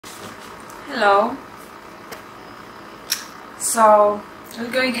Hello. So we're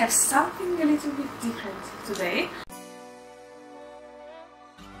going to have something a little bit different today.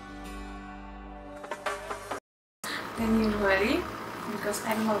 Than usually, because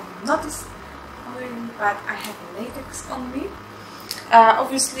I don't know if you noticed already, but I have latex on me.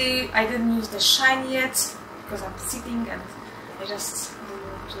 Obviously I didn't use the shine yet because I'm sitting and I just don't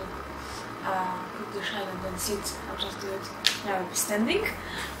want to put the shine and then sit. I'll just do it now. I'll be standing.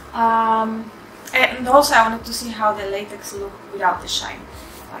 And also I wanted to see how the latex look without the shine,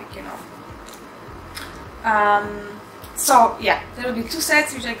 like, you know. So yeah, there will be two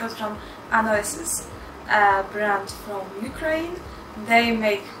sets which I got from ANOESES, brand from Ukraine. They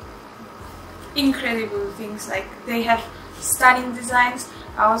make incredible things, like they have stunning designs.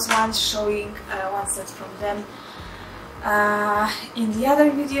 I was once showing one set from them in the other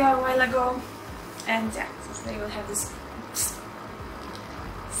video a while ago, and yeah, so they will have this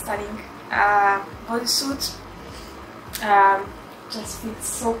stunning bodysuit. Just fits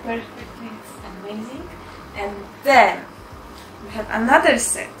so perfectly, it's amazing. And then we have another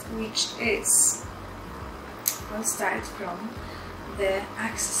set, which is, we'll start from the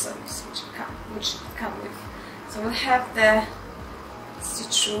accessories which come with. So we'll have the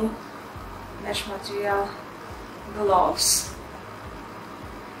see-through mesh material gloves,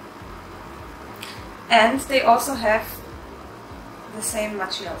 and they also have the same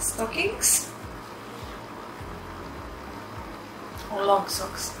material stockings, or long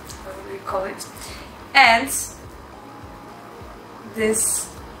socks, whatever you call it, and this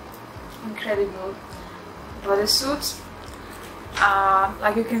incredible bodysuit.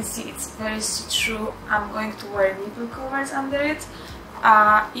 Like you can see, it's very see-through. I'm going to wear nipple covers under it.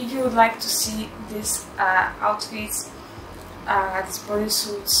 If you would like to see this outfits, these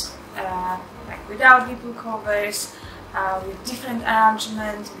bodysuits, like without nipple covers, with different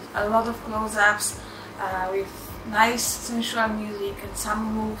arrangements, with a lot of close-ups, with nice sensual music and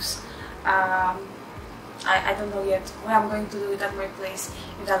some moves. I don't know yet where I'm going to do it at my place,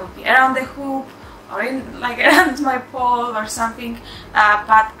 if that will be around the hoop or in like around my pole or something,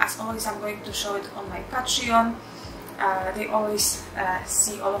 but as always I'm going to show it on my Patreon. They always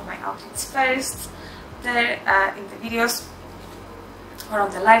see all of my outfits first there in the videos or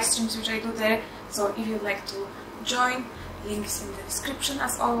on the live streams which I do there. So if you'd like to join, links in the description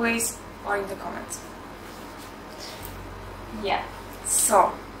as always, or in the comments. Yeah,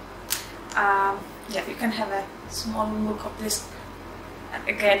 so yeah, you can have a small look of this, and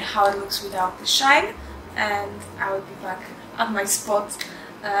again how it looks without the shine, and I will be back at my spot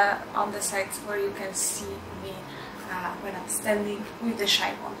on the side where you can see me when I'm standing with the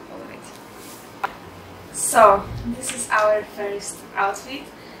shine on already. So this is our first outfit,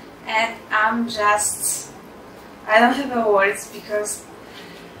 and I don't have the words, because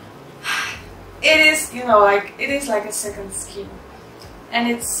it is, you know, like it is like a second skin, and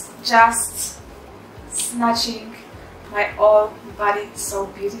it's just snatching my whole body so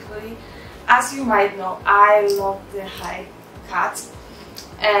beautifully. As you might know, I love the high cut,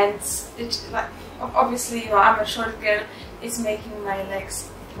 and it, like, obviously, you know, I'm a short girl, it's making my legs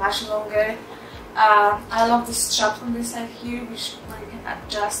much longer. I love the strap on this side here, where you can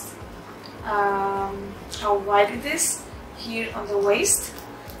adjust how wide it is here on the waist,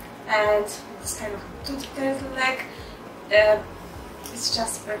 and this kind of turtleneck. It's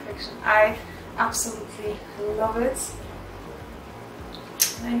just perfection. I absolutely love it.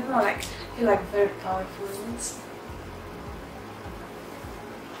 And I don't know, like, I feel like very powerful in it.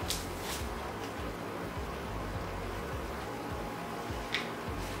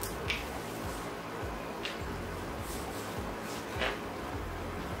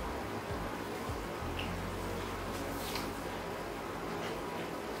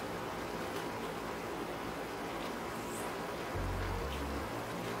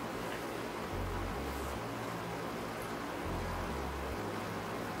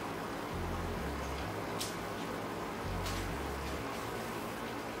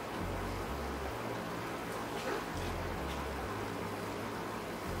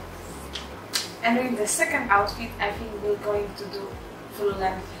 And with the second outfit, I think we're going to do full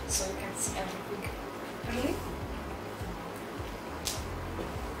length, so you can see everything properly.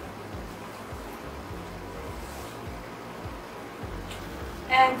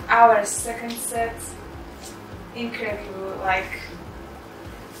 And our second set, incredible, like,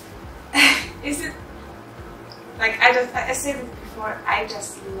 is it, like, I said it before, I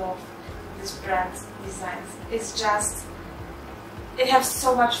just love this brand's designs. It's just, it has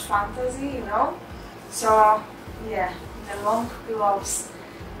so much fantasy, you know. So yeah, the long gloves,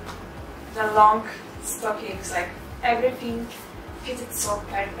 the long stockings, like everything fitted so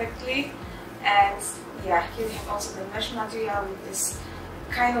perfectly. And yeah, here we have also the mesh material with this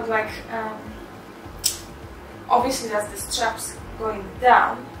kind of like, obviously that's the straps going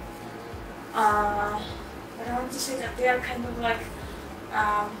down, but I want to say that they are kind of like,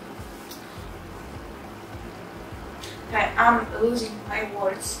 I'm losing my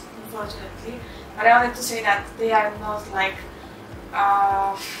words unfortunately, but I wanted to say that they are not like,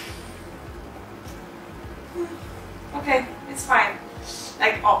 okay, it's fine.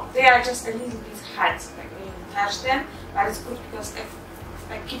 Like, oh, they are just a little bit hard, like when you touch them, but it's good because it's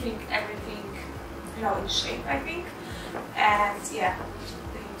like keeping everything, you know, in shape, I think. And yeah,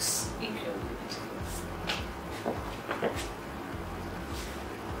 it looks incredibly beautiful.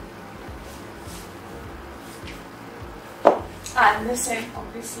 And the same,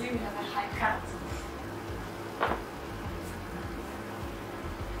 obviously, we have a high cut.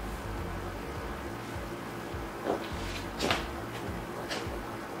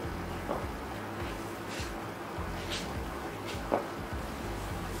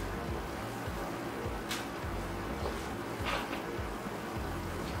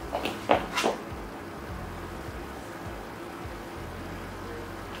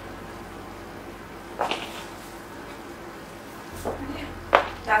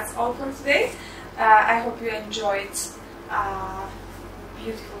 That's all for today. I hope you enjoyed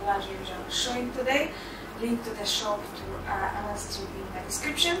beautiful lingerie which I was showing today. Link to the shop to ANOESES will be in the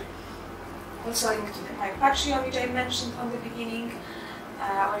description. Also link to my Patreon which I mentioned on the beginning,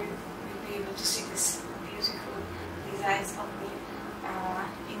 where you will be able to see these beautiful designs on me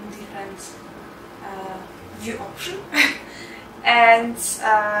in different view option. And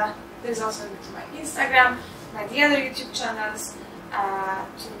there's also a link to my Instagram, my the other YouTube channels,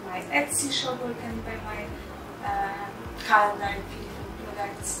 to my Etsy shop where you can buy my calendar and beautiful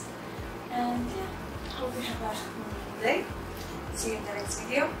products. And yeah, hope you have a wonderful day. See you in the next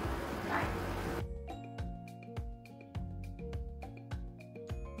video.